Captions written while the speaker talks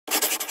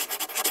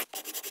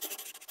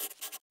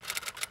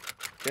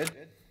Good?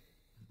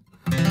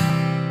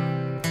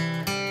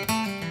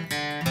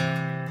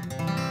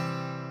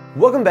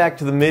 Welcome back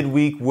to the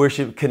Midweek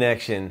Worship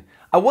Connection.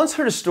 I once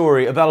heard a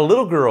story about a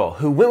little girl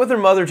who went with her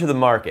mother to the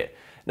market.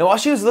 Now, while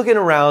she was looking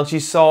around, she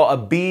saw a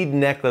bead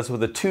necklace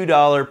with a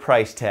 $2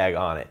 price tag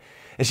on it.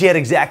 And she had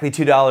exactly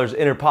 $2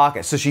 in her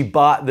pocket, so she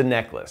bought the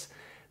necklace.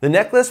 The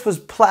necklace was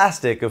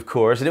plastic, of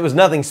course, and it was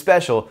nothing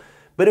special,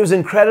 but it was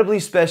incredibly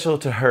special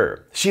to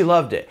her. She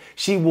loved it.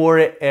 She wore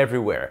it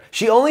everywhere.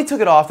 She only took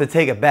it off to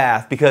take a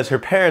bath because her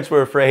parents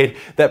were afraid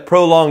that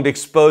prolonged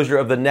exposure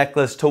of the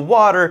necklace to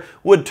water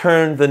would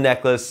turn the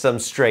necklace some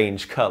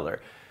strange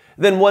color.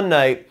 Then one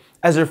night,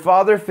 as her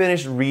father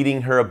finished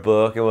reading her a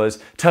book and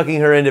was tucking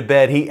her into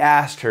bed, he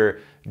asked her,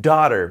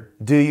 "Daughter,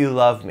 do you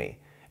love me?"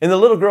 And the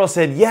little girl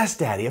said, "Yes,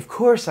 Daddy, of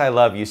course I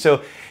love you."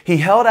 So he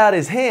held out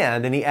his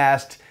hand and he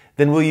asked,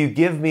 "Then will you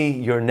give me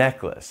your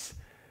necklace?"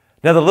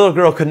 Now the little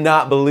girl could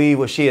not believe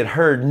what she had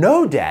heard.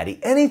 "No, Daddy,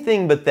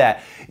 anything but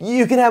that.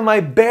 You can have my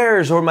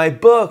bears or my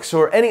books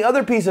or any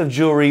other piece of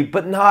jewelry,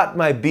 but not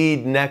my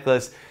bead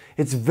necklace.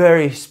 It's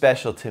very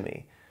special to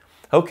me."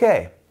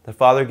 Okay, the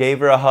father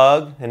gave her a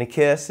hug and a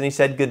kiss and he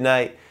said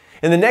goodnight.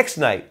 And the next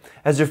night,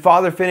 as her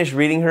father finished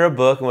reading her a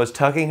book and was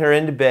tucking her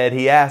into bed,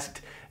 he asked,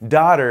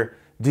 "Daughter,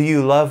 do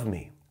you love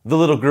me?" The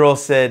little girl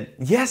said,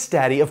 "Yes,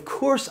 Daddy, of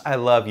course I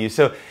love you."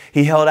 So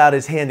he held out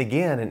his hand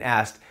again and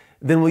asked,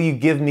 "Then will you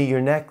give me your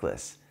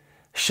necklace?"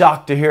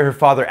 Shocked to hear her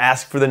father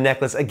ask for the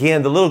necklace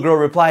again, the little girl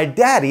replied,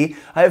 "Daddy,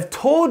 I have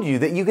told you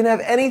that you can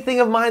have anything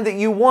of mine that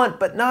you want,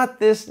 but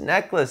not this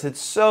necklace. It's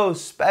so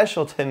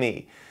special to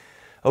me."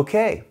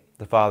 "Okay,"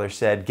 the father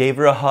said, gave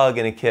her a hug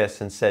and a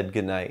kiss and said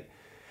goodnight.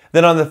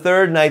 Then on the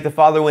third night, the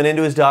father went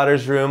into his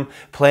daughter's room,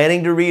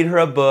 planning to read her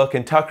a book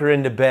and tuck her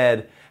into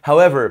bed.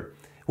 However,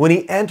 when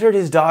he entered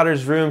his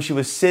daughter's room, she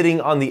was sitting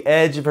on the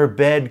edge of her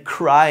bed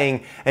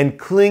crying and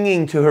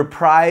clinging to her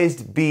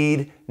prized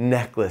bead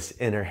necklace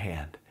in her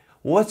hand.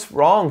 "What's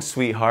wrong,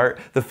 sweetheart?"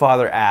 the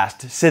father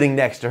asked, sitting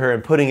next to her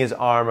and putting his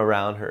arm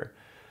around her.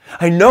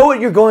 "I know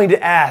what you're going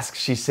to ask,"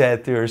 she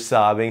said through her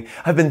sobbing.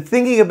 "I've been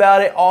thinking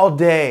about it all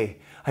day.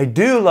 I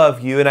do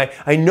love you, and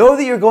I know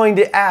that you're going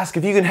to ask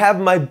if you can have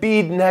my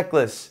bead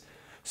necklace.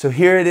 So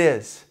here it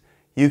is.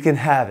 You can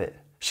have it."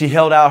 She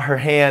held out her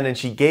hand and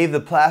she gave the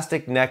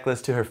plastic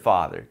necklace to her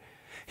father.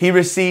 He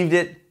received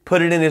it,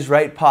 put it in his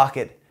right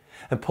pocket,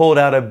 and pulled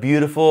out a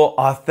beautiful,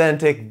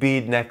 authentic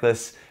bead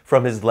necklace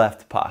from his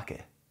left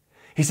pocket.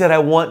 He said, "I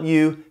want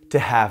you to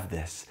have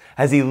this,"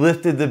 as he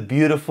lifted the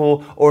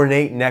beautiful,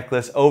 ornate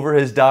necklace over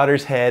his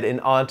daughter's head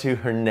and onto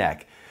her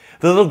neck.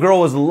 The little girl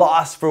was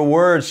lost for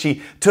words.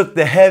 She took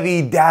the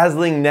heavy,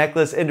 dazzling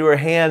necklace into her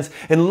hands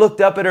and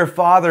looked up at her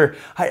father.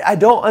 I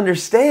don't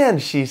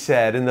understand," she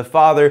said. And the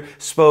father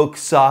spoke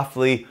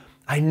softly,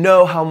 "I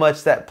know how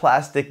much that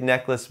plastic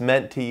necklace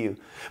meant to you,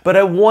 but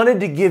I wanted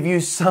to give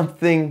you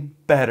something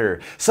better,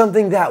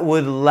 something that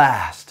would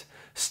last.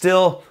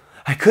 Still,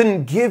 I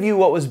couldn't give you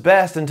what was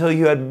best until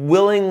you had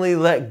willingly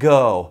let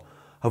go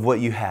of what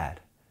you had."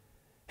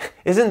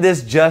 Isn't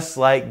this just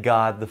like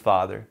God the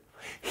Father?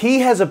 He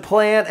has a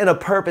plan and a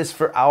purpose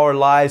for our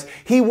lives.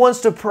 He wants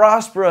to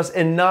prosper us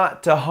and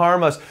not to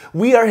harm us.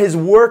 We are His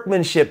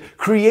workmanship,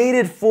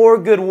 created for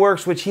good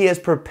works, which He has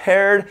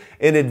prepared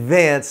in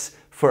advance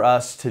for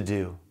us to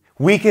do.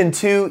 We can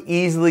too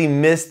easily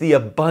miss the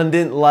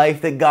abundant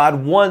life that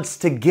God wants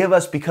to give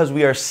us because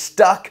we are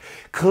stuck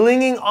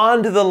clinging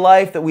on to the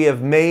life that we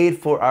have made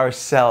for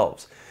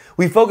ourselves.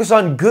 We focus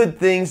on good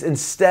things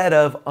instead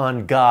of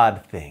on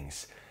God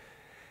things.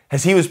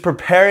 As He was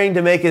preparing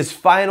to make His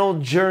final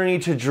journey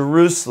to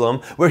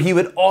Jerusalem, where He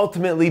would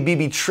ultimately be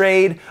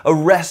betrayed,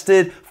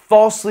 arrested,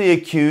 falsely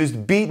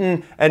accused,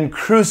 beaten, and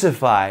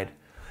crucified,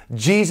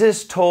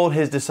 Jesus told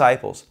His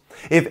disciples,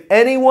 "If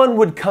anyone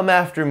would come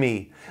after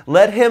me,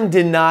 let him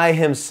deny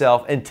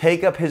himself and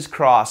take up his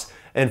cross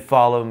and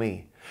follow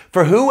me.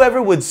 For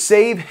whoever would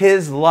save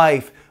his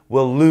life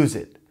will lose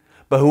it,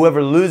 but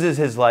whoever loses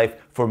his life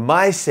for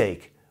my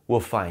sake will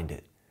find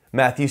it."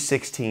 Matthew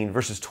 16,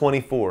 verses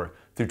 24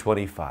 through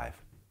 25.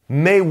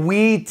 May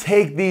we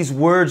take these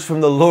words from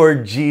the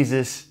Lord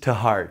Jesus to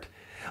heart.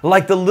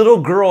 Like the little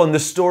girl in the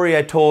story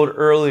I told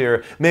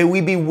earlier, may we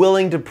be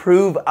willing to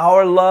prove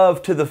our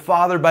love to the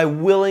Father by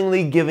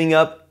willingly giving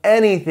up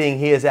anything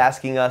He is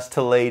asking us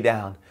to lay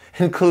down,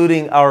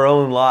 including our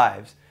own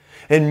lives.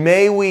 And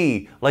may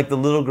we, like the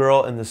little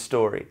girl in the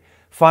story,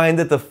 find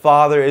that the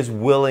Father is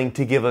willing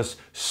to give us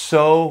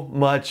so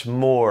much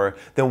more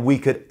than we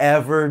could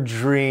ever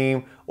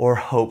dream or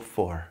hope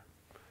for.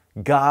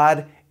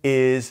 God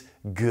is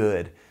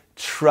good.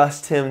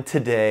 Trust Him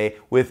today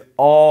with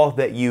all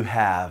that you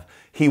have.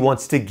 He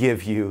wants to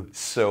give you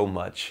so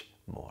much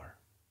more.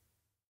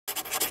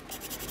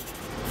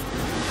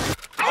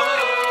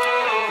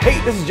 Hey,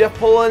 this is Jeff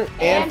Polen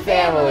and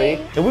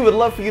family, and we would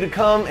love for you to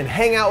come and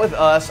hang out with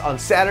us on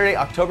Saturday,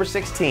 October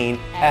 16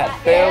 at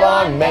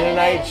Fairlawn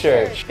Mennonite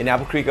Church in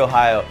Apple Creek,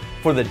 Ohio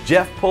for the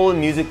Jeff Polen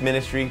Music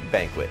Ministry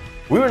Banquet.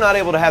 We were not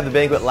able to have the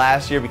banquet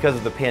last year because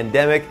of the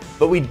pandemic,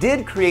 but we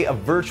did create a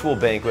virtual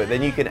banquet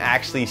that you can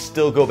actually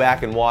still go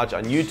back and watch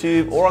on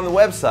YouTube or on the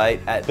website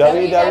at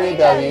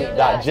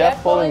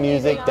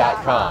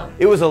www.jeffpolenmusic.com.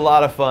 It was a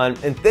lot of fun,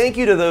 and thank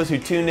you to those who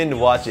tuned in to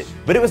watch it,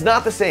 but it was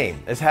not the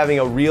same as having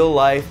a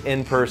real-life,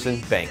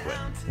 in-person banquet.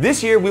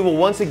 This year, we will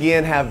once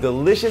again have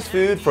delicious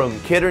food from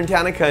Kidder and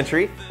Town &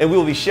 Country, and we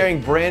will be sharing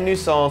brand new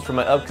songs from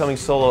my upcoming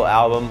solo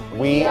album,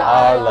 We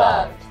Are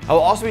Loved. I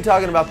will also be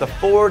talking about the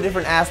 4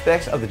 different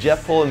aspects of the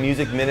Jeff Polen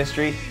Music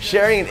Ministry,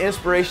 sharing an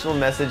inspirational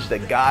message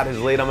that God has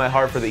laid on my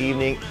heart for the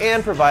evening,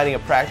 and providing a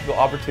practical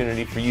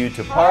opportunity for you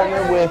to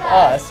partner with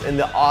us in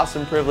the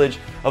awesome privilege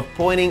of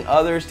pointing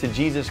others to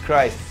Jesus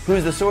Christ, who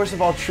is the source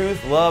of all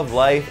truth, love,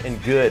 life,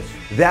 and good.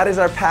 That is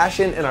our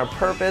passion and our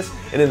purpose,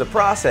 and in the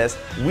process,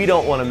 we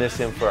don't want to miss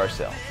Him for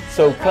ourselves.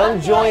 So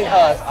come join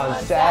us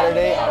on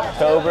Saturday,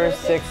 October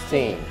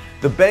 16th.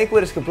 The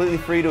banquet is completely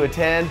free to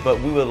attend,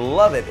 but we would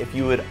love it if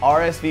you would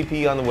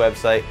RSVP on the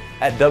website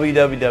at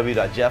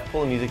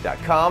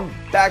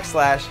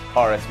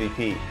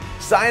www.jeffpolenmusic.com/RSVP.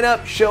 Sign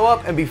up, show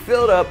up, and be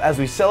filled up as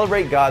we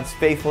celebrate God's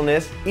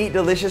faithfulness, eat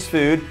delicious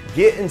food,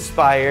 get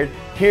inspired,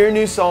 hear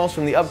new songs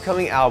from the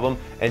upcoming album,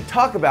 and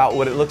talk about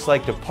what it looks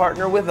like to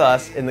partner with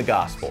us in the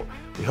gospel.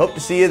 We hope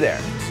to see you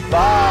there.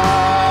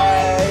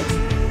 Bye!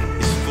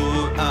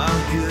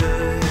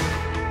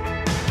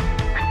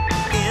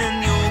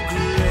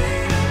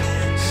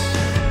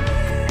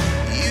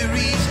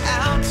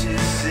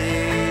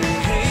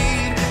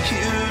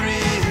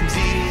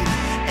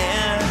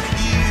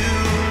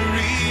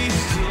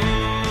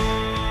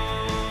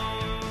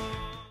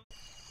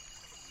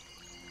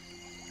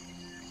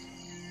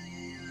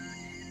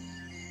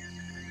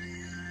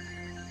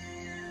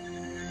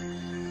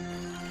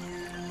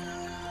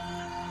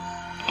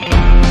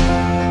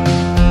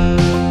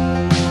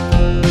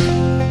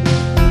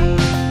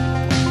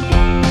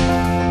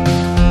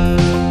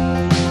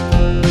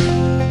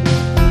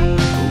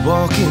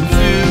 Walking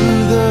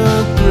through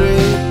the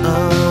great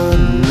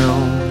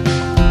unknown,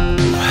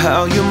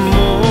 how your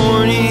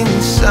morning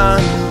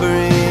sun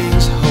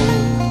brings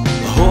hope, a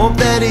hope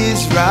that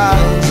is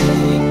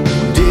rising,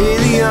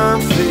 daily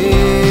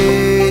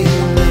unfailing.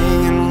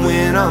 And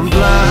when I'm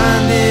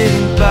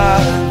blinded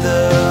by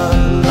the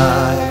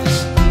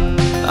lights,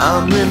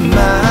 I'm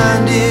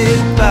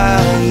reminded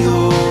by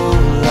your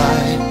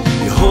light,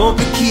 your hope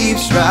that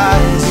keeps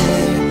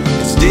rising,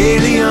 it's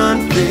daily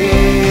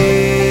unfailing.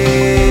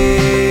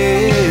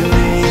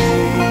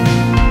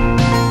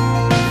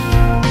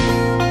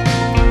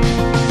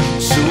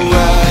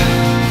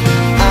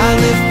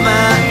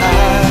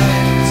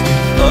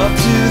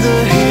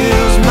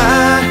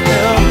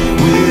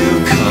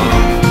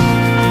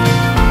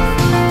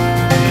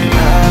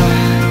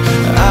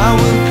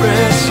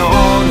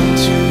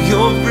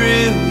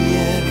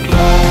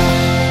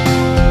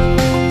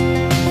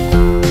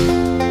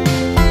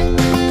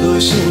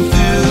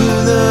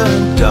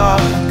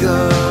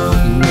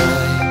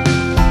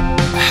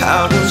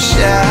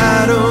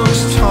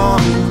 Shadows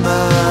taunt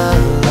my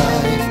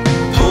life,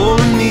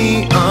 pulling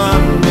me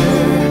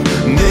under,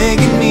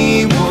 making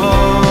me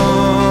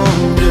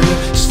wonder.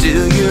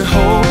 Still, you're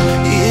holding